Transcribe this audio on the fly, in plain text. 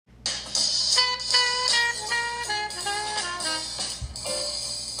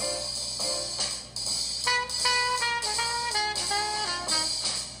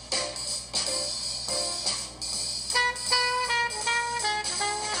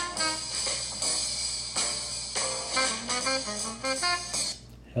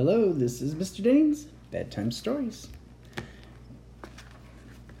Hello, this is Mr. Dane's Bedtime Stories.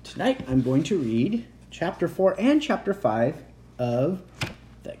 Tonight I'm going to read Chapter 4 and Chapter 5 of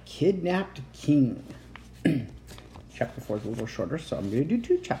The Kidnapped King. Chapter 4 is a little shorter, so I'm going to do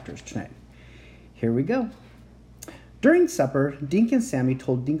 2 chapters tonight. Here we go. During supper, Dink and Sammy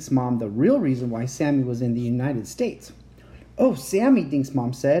told Dink's mom the real reason why Sammy was in the United States. "Oh, Sammy," Dink's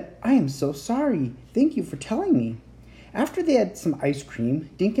mom said, "I am so sorry. Thank you for telling me." After they had some ice cream,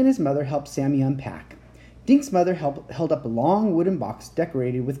 Dink and his mother helped Sammy unpack. Dink's mother held up a long wooden box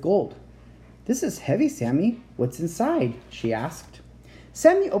decorated with gold. "This is heavy, Sammy. What's inside?" she asked.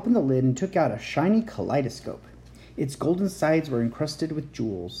 Sammy opened the lid and took out a shiny kaleidoscope. Its golden sides were encrusted with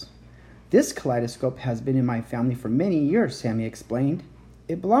jewels. "This kaleidoscope has been in my family for many years," Sammy explained.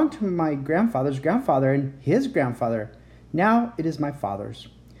 "It belonged to my grandfather's grandfather and his grandfather. Now it is my father's."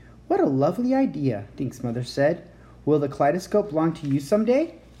 "What a lovely idea," Dink's mother said. "Will the kaleidoscope belong to you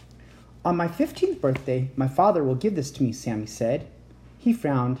someday?" "On my 15th birthday, my father will give this to me," Sammy said. He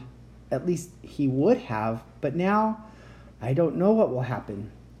frowned. At least he would have, but now I don't know what will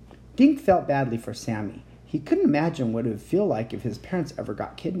happen. Dink felt badly for Sammy. He couldn't imagine what it would feel like if his parents ever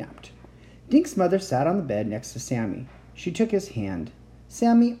got kidnapped. Dink's mother sat on the bed next to Sammy. She took his hand.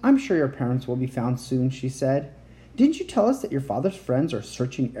 "Sammy, I'm sure your parents will be found soon," she said. "Didn't you tell us that your father's friends are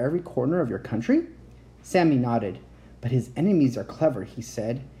searching every corner of your country?" Sammy nodded. "But his enemies are clever," he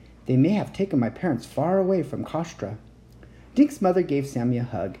said. "They may have taken my parents far away from Kostra." Dink's mother gave Sammy a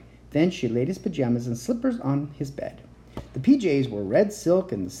hug. Then she laid his pajamas and slippers on his bed. The PJs were red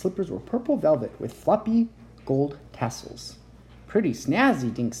silk and the slippers were purple velvet with floppy gold tassels. "Pretty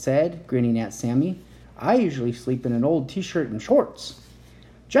snazzy," Dink said, grinning at Sammy. "I usually sleep in an old t-shirt and shorts."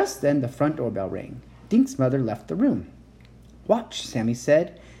 Just then the front doorbell rang. Dink's mother left the room. "Watch," Sammy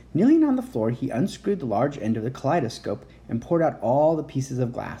said. Kneeling on the floor, he unscrewed the large end of the kaleidoscope and poured out all the pieces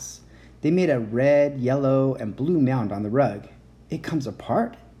of glass. They made a red, yellow, and blue mound on the rug. "It comes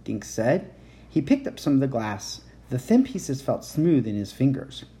apart," Dink said. He picked up some of the glass. The thin pieces felt smooth in his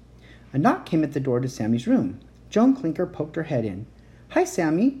fingers. A knock came at the door to Sammy's room. Joan Clinker poked her head in. "Hi,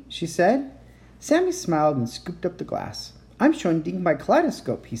 Sammy," she said. Sammy smiled and scooped up the glass. "I'm showing Dink my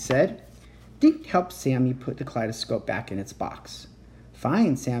kaleidoscope," he said. Dink helped Sammy put the kaleidoscope back in its box.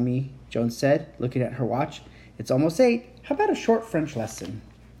 "Fine, Sammy," Joan said, looking at her watch. "It's almost 8. How about a short French lesson?"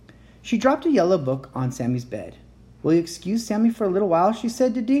 She dropped a yellow book on Sammy's bed. "Will you excuse Sammy for a little while?" she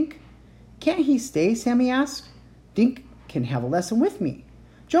said to Dink. "Can't he stay?" Sammy asked. "Dink can have a lesson with me."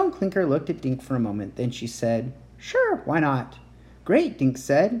 Joan Clinker looked at Dink for a moment. Then she said, "Sure, why not?" "Great," Dink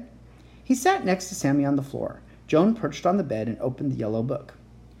said. He sat next to Sammy on the floor. Joan perched on the bed and opened the yellow book.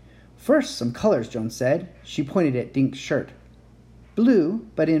 "First, some colors," Joan said. She pointed at Dink's shirt. "Blue,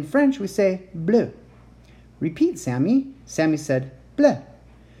 but in French we say bleu." "Repeat, Sammy." Sammy said bleu.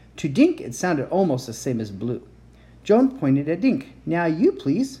 To Dink it sounded almost the same as blue. Joan pointed at Dink. "Now you,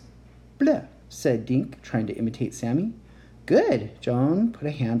 please." "Bleu," said Dink, trying to imitate Sammy. "Good." Joan put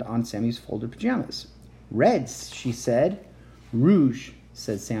a hand on Sammy's folded pajamas. "Red," she said. "Rouge,"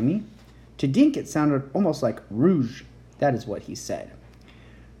 said Sammy. To Dink it sounded almost like rouge. That is what he said.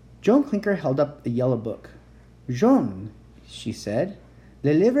 Joan Clinker held up a yellow book. "Jaune," she said.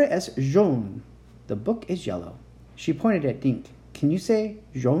 "Le livre est jaune." The book is yellow. She pointed at Dink. "Can you say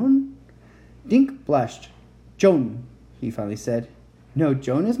jaune?" Dink blushed. "Joan," he finally said. "No,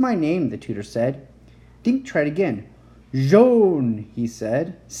 Joan is my name," the tutor said. Dink tried again. "Jaune," he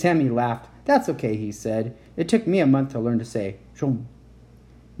said. Sammy laughed. "That's okay," he said. "It took me a month to learn to say jaune."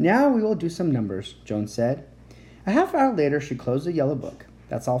 "Now we will do some numbers," Joan said. A half hour later, she closed the yellow book.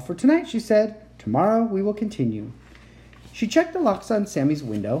 "That's all for tonight," she said. "Tomorrow we will continue." She checked the locks on Sammy's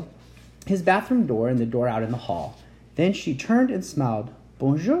window, his bathroom door, and the door out in the hall. Then she turned and smiled.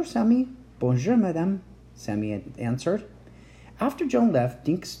 "Bonjour, Sammy." "Bonjour, madame," Sammy answered. After Joan left,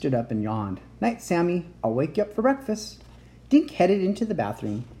 Dink stood up and yawned. "Night, Sammy. I'll wake you up for breakfast." Dink headed into the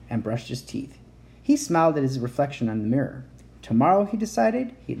bathroom and brushed his teeth. He smiled at his reflection in the mirror. Tomorrow, he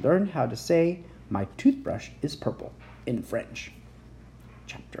decided, he'd learn how to say, "My toothbrush is purple," in French.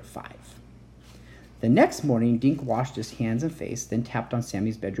 Chapter 5. The next morning, Dink washed his hands and face, then tapped on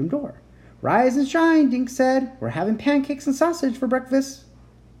Sammy's bedroom door. "Rise and shine," Dink said. "We're having pancakes and sausage for breakfast."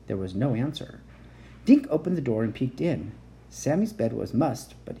 There was no answer. Dink opened the door and peeked in. Sammy's bed was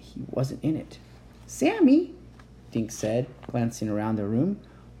mussed, but he wasn't in it. "Sammy," Dink said, glancing around the room.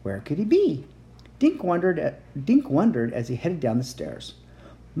 Where could he be? Dink wondered as he headed down the stairs.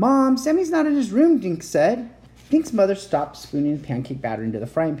 "Mom, Sammy's not in his room," Dink said. Dink's mother stopped spooning pancake batter into the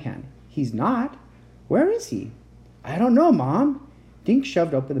frying pan. "He's not? Where is he?" "I don't know, Mom." Dink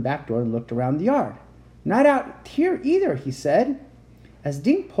shoved open the back door and looked around the yard. "Not out here either," he said. As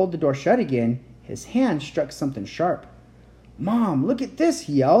Dink pulled the door shut again, his hand struck something sharp. "Mom, look at this,"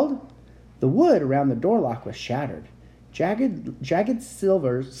 he yelled. The wood around the door lock was shattered. Jagged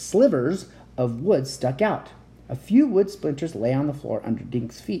slivers of wood stuck out. A few wood splinters lay on the floor under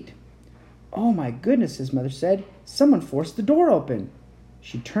Dink's feet. "Oh my goodness," his mother said. "Someone forced the door open."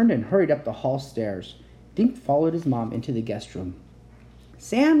 She turned and hurried up the hall stairs. Dink followed his mom into the guest room.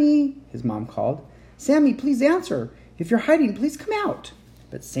 "Sammy," his mom called. "Sammy, please answer. If you're hiding, please come out."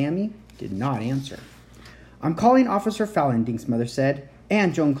 But Sammy did not answer. "I'm calling Officer Fallon," Dink's mother said,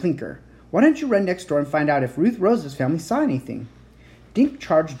 "and Joan Clinker. Why don't you run next door and find out if Ruth Rose's family saw anything?" Dink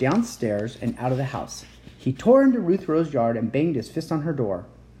charged downstairs and out of the house. He tore into Ruth Rose's yard and banged his fist on her door.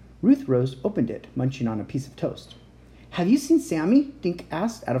 Ruth Rose opened it, munching on a piece of toast. "Have you seen Sammy?" Dink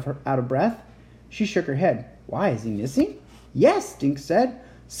asked, out of breath. She shook her head. "Why, is he missing?" "Yes," Dink said.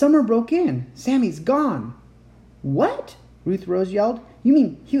 "Summer broke in. Sammy's gone." "What?" Ruth Rose yelled. "You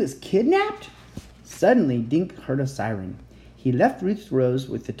mean he was kidnapped?" Suddenly, Dink heard a siren. He left Ruth Rose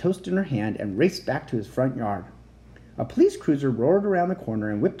with the toast in her hand and raced back to his front yard. A police cruiser roared around the corner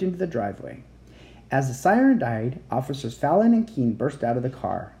and whipped into the driveway. As the siren died, Officers Fallon and Keene burst out of the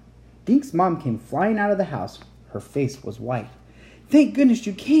car. Dink's mom came flying out of the house. Her face was white. "Thank goodness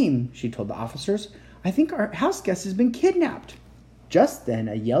you came," she told the officers. "I think our house guest has been kidnapped." Just then,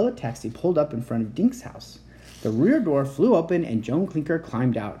 a yellow taxi pulled up in front of Dink's house. The rear door flew open and Joan Clinker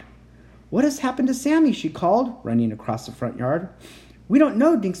climbed out. "What has happened to Sammy?" she called, running across the front yard. "We don't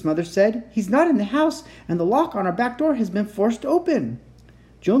know," Dink's mother said. "He's not in the house, and the lock on our back door has been forced open."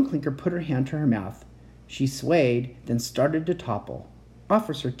 Joan Clinker put her hand to her mouth. She swayed, then started to topple.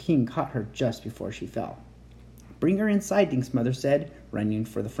 Officer King caught her just before she fell. "Bring her inside," Dink's mother said, running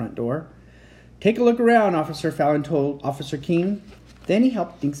for the front door. "Take a look around," Officer Fallon told Officer King. Then he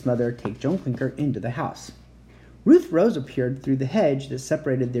helped Dink's mother take Joan Clinker into the house. Ruth Rose appeared through the hedge that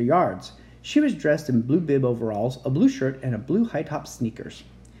separated their yards. She was dressed in blue bib overalls, a blue shirt, and a blue high-top sneakers.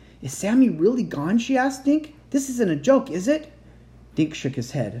 "Is Sammy really gone?" she asked Dink. "This isn't a joke, is it?" Dink shook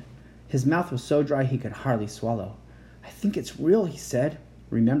his head. His mouth was so dry he could hardly swallow. "I think it's real," he said,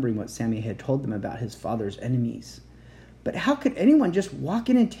 remembering what Sammy had told them about his father's enemies. "But how could anyone just walk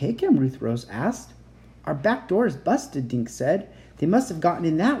in and take him?" Ruth Rose asked. "Our back door is busted," Dink said. "They must have gotten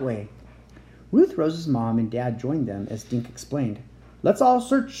in that way." Ruth Rose's mom and dad joined them as Dink explained. "Let's all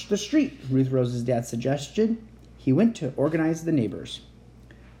search the street," Ruth Rose's dad suggested. He went to organize the neighbors.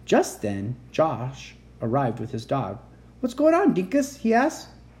 Just then, Josh arrived with his dog. "What's going on, Dinkus?" he asked.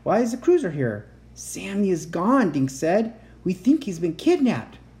 "Why is the cruiser here?" "Sammy is gone," Dink said. "We think he's been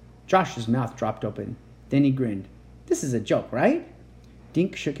kidnapped." Josh's mouth dropped open. Then he grinned. "This is a joke, right?"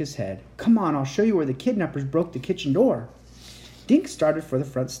 Dink shook his head. "Come on, I'll show you where the kidnappers broke the kitchen door." Dink started for the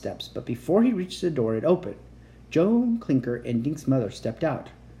front steps, but before he reached the door, it opened. Joan Clinker and Dink's mother stepped out.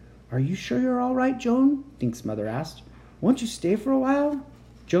 "Are you sure you're all right, Joan?" Dink's mother asked. "Won't you stay for a while?"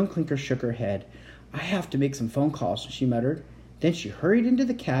 Joan Clinker shook her head. "I have to make some phone calls," she muttered. Then she hurried into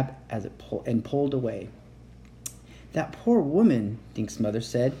the cab and pulled away. "That poor woman," Dink's mother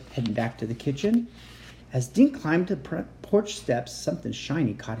said, heading back to the kitchen. As Dink climbed the porch steps, something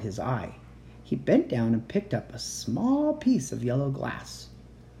shiny caught his eye. He bent down and picked up a small piece of yellow glass.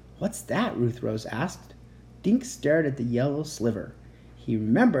 "What's that?" Ruth Rose asked. Dink stared at the yellow sliver. He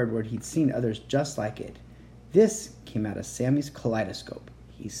remembered where he'd seen others just like it. "This came out of Sammy's kaleidoscope,"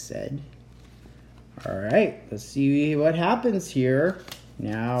 he said. All right, let's see what happens here.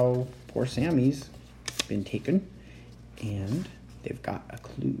 Now, poor Sammy's been taken, and they've got a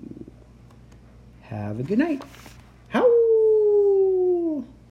clue. Have a good night.